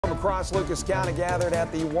across Lucas County gathered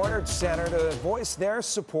at the Wernert Center to voice their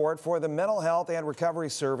support for the Mental Health and Recovery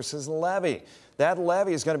Services levy. That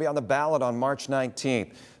levy is going to be on the ballot on March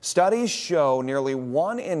 19th. Studies show nearly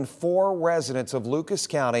 1 in 4 residents of Lucas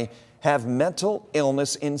County have mental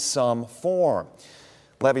illness in some form.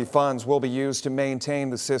 Levy funds will be used to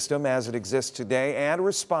maintain the system as it exists today and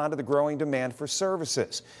respond to the growing demand for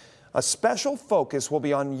services. A special focus will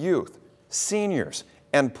be on youth, seniors,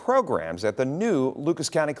 and programs at the new Lucas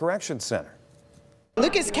County Correction Center.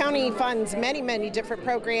 Lucas County funds many different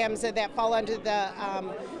programs that fall under the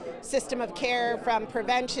system of care, from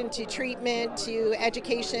prevention to treatment to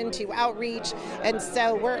education to outreach, and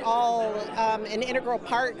so we're all an integral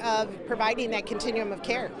part of providing that continuum of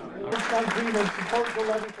care.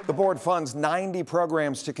 The board funds 90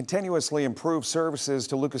 programs to continuously improve services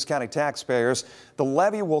to Lucas County taxpayers. The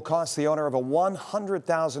levy will cost the owner of a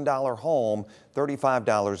 $100,000 home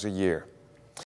 $35 a year.